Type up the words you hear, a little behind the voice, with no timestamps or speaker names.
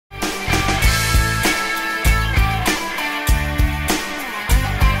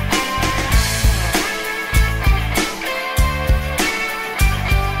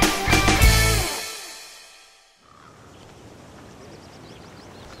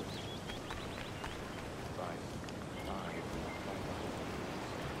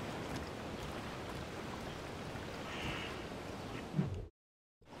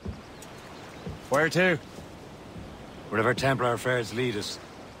Where to? Wherever Templar affairs lead us.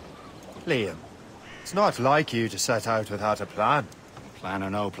 Liam, it's not like you to set out without a plan. Plan or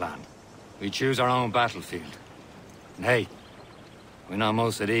no plan. We choose our own battlefield. And hey, we know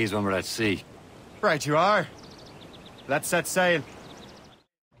most of these when we're at sea. Right you are. Let's set sail.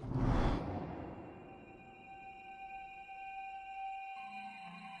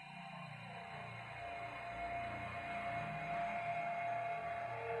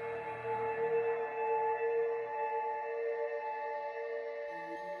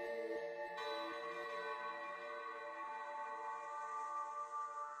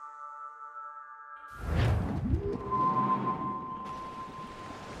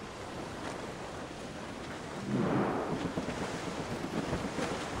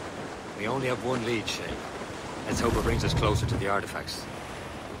 We only have one lead, Shay. Let's hope it brings us closer to the artifacts.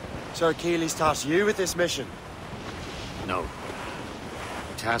 Sir Keely's tasked you with this mission? No.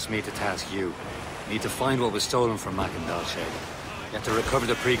 He tasked me to task you. You need to find what was stolen from Mackendal, Shay. You have to recover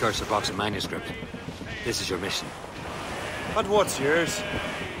the precursor box of manuscript. This is your mission. And what's yours?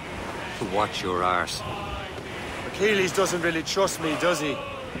 To watch your arse. Achilles doesn't really trust me, does he?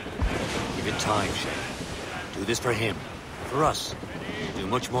 Give it time, Shay. Do this for him. For us. Do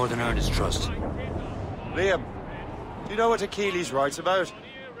much more than earn his trust. Liam, do you know what Achilles writes about?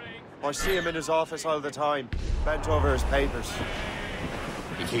 I see him in his office all the time, bent over his papers.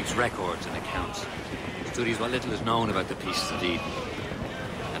 He keeps records and accounts. Studies what little is known about the pieces of Eden.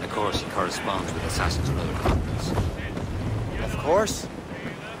 And of course, he corresponds with assassins and other criminals. Of course.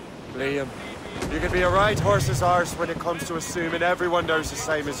 Liam, you can be a right horse's arse when it comes to assuming everyone knows the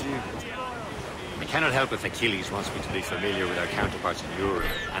same as you. I cannot help if Achilles wants me to be familiar with our counterparts in Europe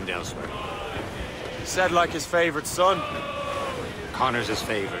and elsewhere. Said like his favourite son. Connor's his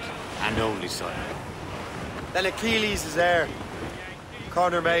favourite and only son. Then Achilles is heir.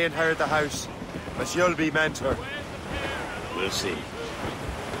 Connor may inherit the house, but you'll be mentor. We'll see.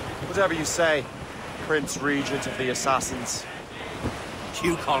 Whatever you say, Prince Regent of the Assassins.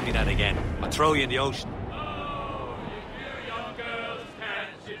 You call me that again, I'll throw you in the ocean.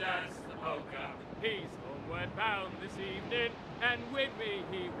 Bound this evening, and with me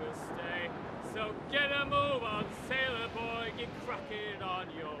he will stay. So get a move on, sailor boy, get cracking on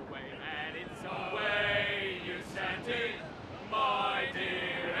your way. And it's away you sent it, my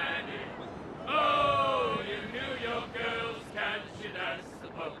dear Annie. Oh, you knew your girls can she dance the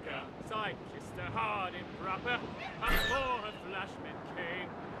polka. So I kissed her hard in proper, and for her flashman came.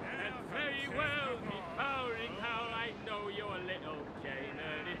 And very well, me powering how I know you're a little game.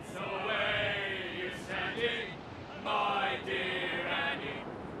 And it's away you sent it, my dear Annie.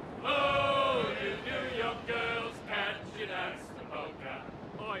 Oh, you knew your girls can she dance the polka.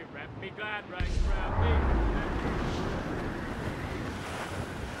 Oi, rep me glad right round me.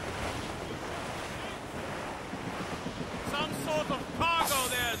 Some sort of cargo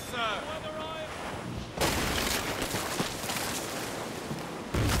there, sir.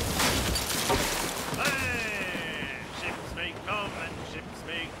 Hey, ships may come and ships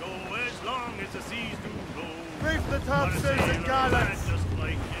may go as long as the seas do go. Reef the topsails and gallants! Just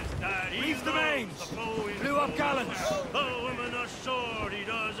like his daddy. Reef the mains! Blew up gallants! The woman ashore he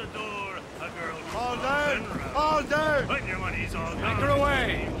does adore. A girl All down! All down! when your money's all gone. Anchor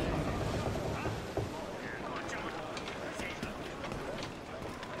away!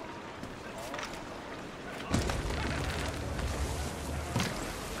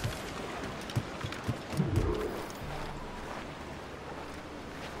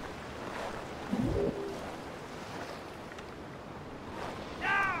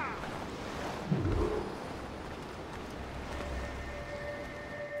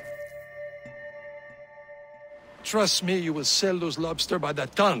 Trust me, you will sell those lobster by the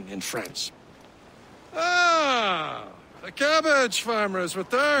ton in France. Ah, the cabbage farmer has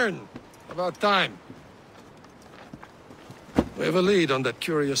returned. About time. We have a lead on that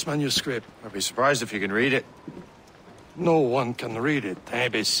curious manuscript. I'd be surprised if you can read it. No one can read it,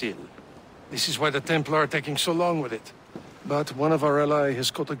 imbecile. This is why the Templar are taking so long with it. But one of our allies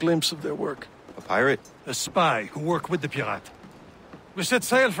has caught a glimpse of their work. A pirate? A spy who worked with the pirate. We set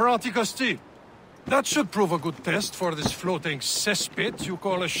sail for Anticosti. That should prove a good test for this floating cesspit you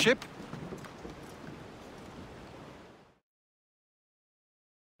call a ship.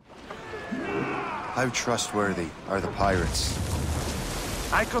 How trustworthy are the pirates?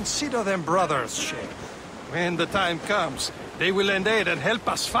 I consider them brothers, Shay. When the time comes, they will lend aid and help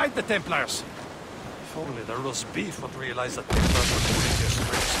us fight the Templars. If only the roast beef would realize that Templars are pulling their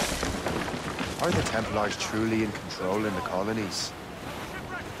strings. Are the Templars truly in control in the colonies?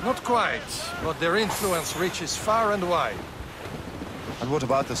 Not quite, but their influence reaches far and wide. And what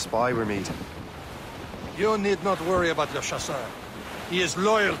about the spy we're meeting? You need not worry about Le Chasseur. He is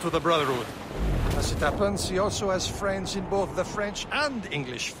loyal to the Brotherhood. As it happens, he also has friends in both the French and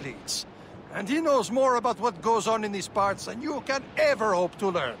English fleets. And he knows more about what goes on in these parts than you can ever hope to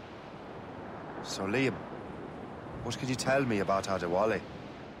learn. So, Liam, what could you tell me about Adewale?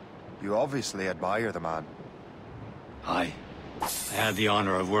 You obviously admire the man. Aye. I had the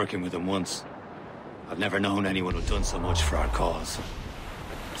honor of working with him once. I've never known anyone who'd done so much for our cause.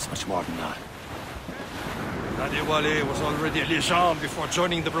 It's much more than that. Adewale was already a legend before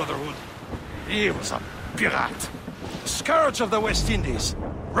joining the Brotherhood. He was a pirate. The scourge of the West Indies.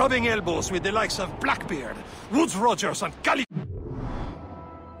 Rubbing elbows with the likes of Blackbeard, Woodes Rogers, and Cali...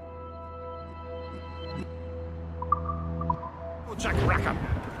 Jack Rackham.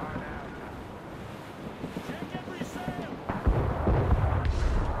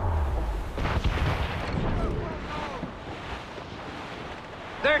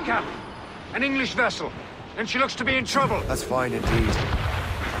 There, Captain. An English vessel. And she looks to be in trouble. That's fine indeed.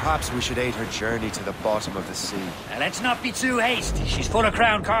 Perhaps we should aid her journey to the bottom of the sea. Now, let's not be too hasty. She's full of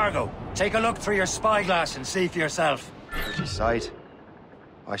crown cargo. Take a look through your spyglass and see for yourself. Pretty sight.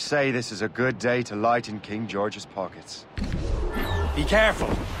 I say this is a good day to lighten King George's pockets. Be careful.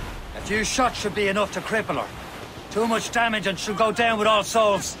 A few shots should be enough to cripple her. Too much damage and she'll go down with all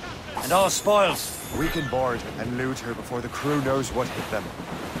souls. And all spoils. We can board and loot her before the crew knows what hit them.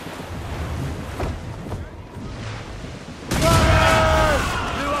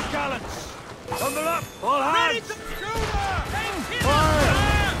 New up gallants! Tumble up, all hands!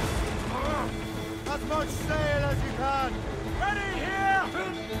 Fire! As much sail as you can! Ready here!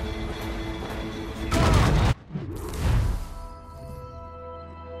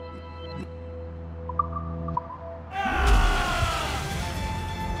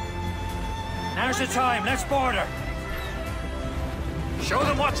 Now's the time. Let's board her. Show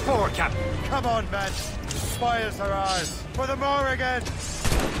them what's forward, Captain. Come on, men. Spoils are ours. For the Morrigan!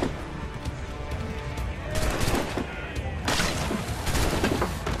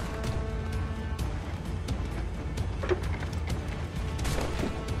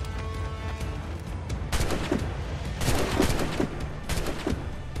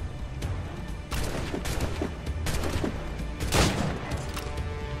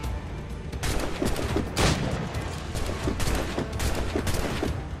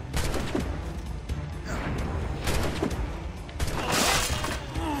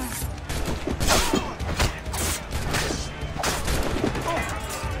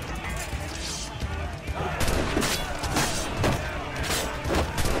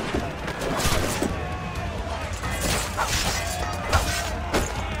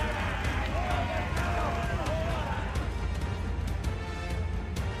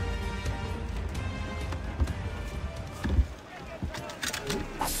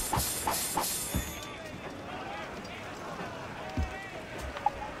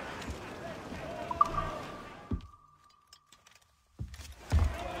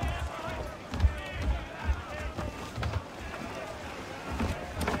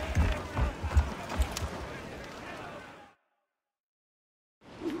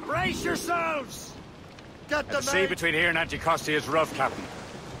 Brace yourselves! Get The the sea between here and Anticosti is rough, Captain.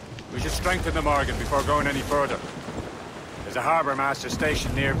 We should strengthen the Morgan before going any further. There's a harbour master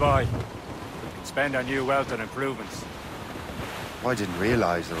stationed nearby. We can spend our new wealth on improvements. I didn't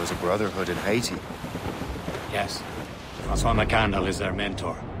realize there was a brotherhood in Haiti. Yes. Francois McCandle is their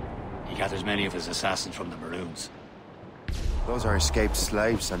mentor. He gathers many of his assassins from the Maroons. Those are escaped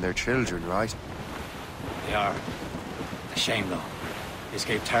slaves and their children, right? They are. A shame, though. They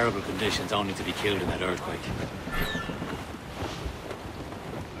escaped terrible conditions only to be killed in that earthquake.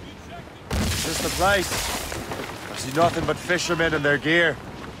 Is this the place? I see nothing but fishermen and their gear.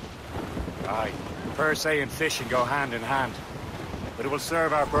 Aye, per se and fishing go hand in hand. But it will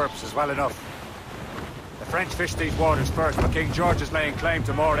serve our purposes well enough. The French fish these waters first, but King George is laying claim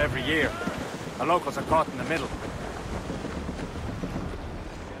to more every year. The locals are caught in the middle.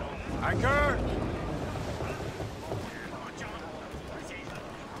 Anchor!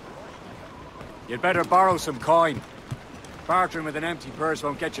 You'd better borrow some coin. Bartering with an empty purse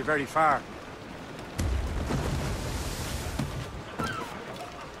won't get you very far.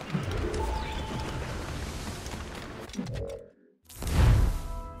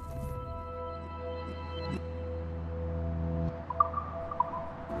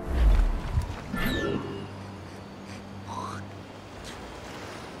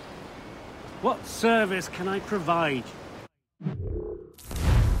 What service can I provide?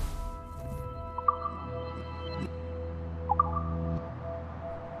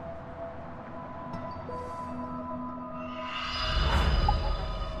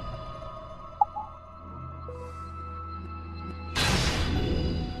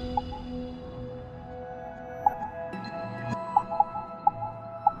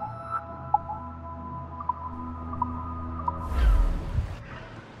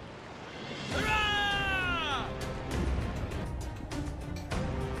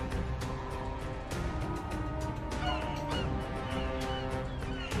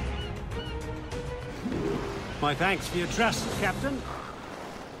 My thanks for your trust, Captain.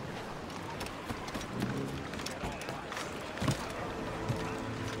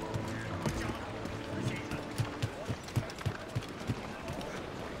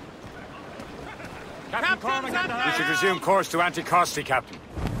 We should resume course to Anticosti, Captain.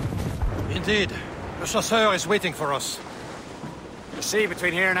 Indeed. The chasseur is waiting for us. The sea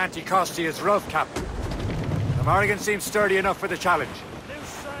between here and Anticosti is rough, Captain. The Morrigan seems sturdy enough for the challenge.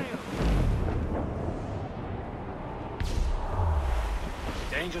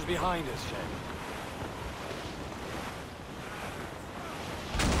 Danger's behind us, Shay.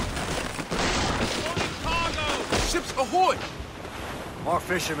 Ships ahoy! More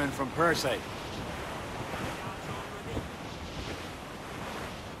fishermen from Persay.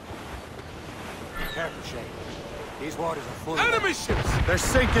 Careful, Shay. These waters are full Enemy ships! They're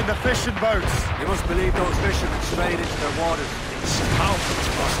sinking the fishing boats! You must believe those fishermen strayed into their waters. Mountains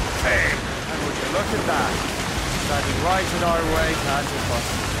must pay! And would you look at that? Standing right in our way to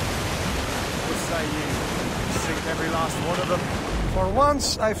Anticosti. What say you? Sink every last one of them? For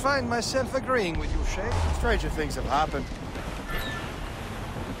once, I find myself agreeing with you, Shay. Stranger things have happened.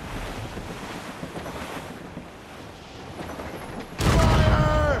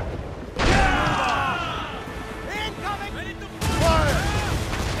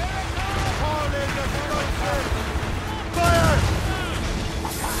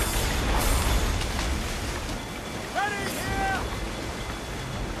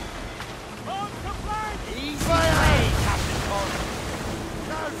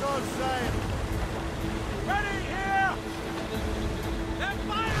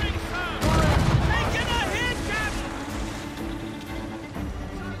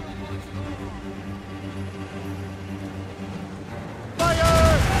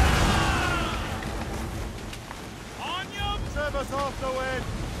 Off the wind!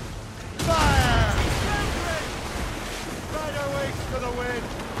 Fire! Right away to the wind!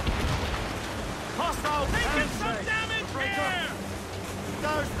 Hostile! Taking some damage here!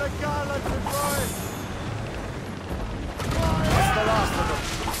 Douse the gallants and boys! That's the last of them.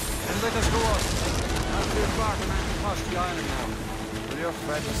 And let us go on. Not too far from Anticosti Island now. Will your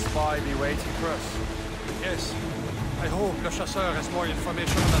friend the spy be waiting for us? Yes. I hope Le Chasseur has more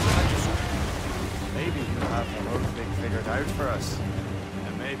information on the manuscript. Maybe he'll have the whole thing figured out for us.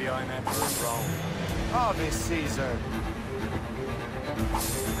 And maybe I'm Emperor of Rome. Oh, Miss Caesar.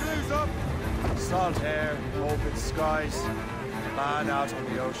 Blues up! Salt air, open skies. Man out on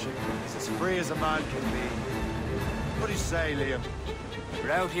the ocean. It's as free as a man can be. What do you say, Liam?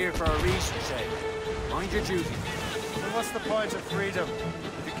 We're out here for a reason, Shay. Mind your duty. Then what's the point of freedom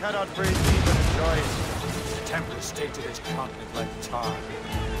if you cannot breathe deep and enjoy it? The templars stick to this continent like tar.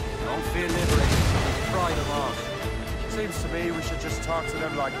 Don't feel liberated. Fry them off. Seems to me we should just talk to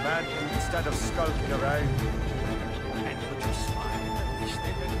them like men instead of skulking around. And would you smile and wish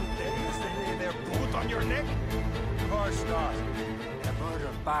they were good days they lay their boot on your neck? Of course not. They're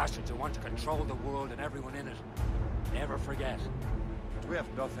murdering bastards who want to control the world and everyone in it. Never forget. But we have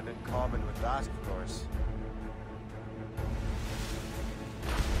nothing in common with that, of course.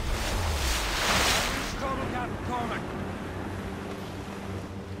 Struggle, Captain Cormac.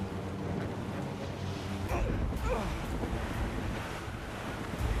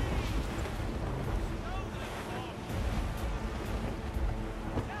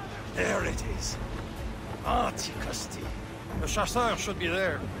 There it is. Anticosti. The chasseur should be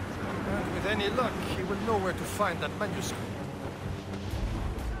there. And with any luck, he will know where to find that manuscript.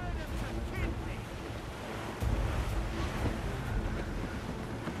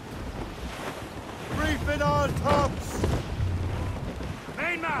 Reefing on tops!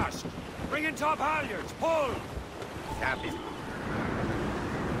 Mainmast! Bring in top halyards! Pull! Captain.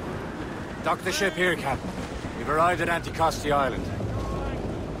 Dock the ship here, Captain. We've arrived at Anticosti Island.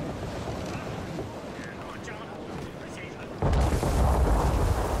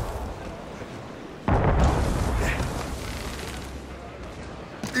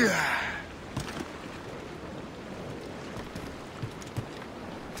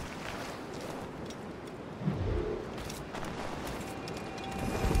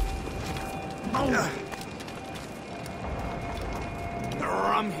 The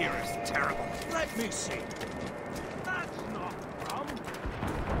rum here is terrible. Let me see. That's not rum.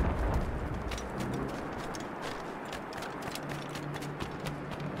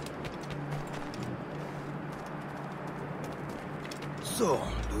 So,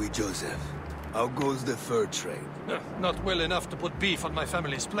 Louis Joseph, how goes the fur trade? Not well enough to put beef on my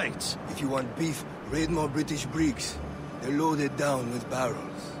family's plates. If you want beef, raid more British brigs. They're loaded down with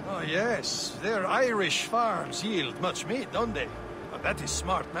barrels. Oh, yes. Their Irish farms yield much meat, don't they? But that is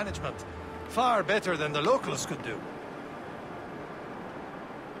smart management. Far better than the locals could do.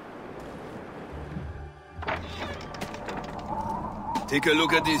 Take a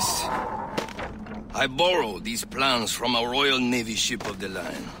look at this. I borrowed these plans from a Royal Navy ship of the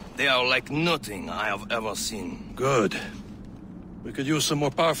line. They are like nothing I have ever seen. Good. We could use some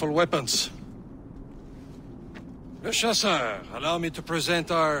more powerful weapons. Le Chasseur, allow me to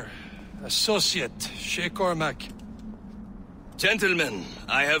present our associate, Sheikh Cormac. Gentlemen,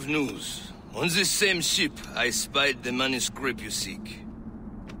 I have news. On this same ship, I spied the manuscript you seek.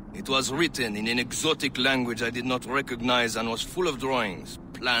 It was written in an exotic language I did not recognize and was full of drawings,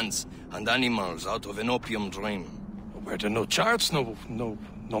 plants, and animals out of an opium dream. Were there no charts, no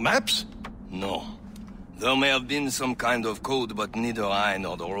maps? No. There may have been some kind of code, but neither I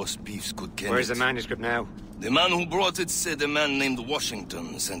nor the roast beefs could get it. Where's the manuscript now? The man who brought it said a man named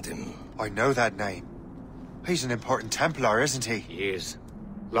Washington sent him. I know that name. He's an important Templar, isn't he? He is.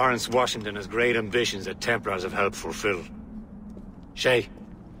 Lawrence Washington has great ambitions that Templars have helped fulfill. Shay,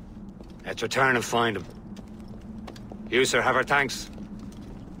 let's return and find him. You, sir, have our thanks.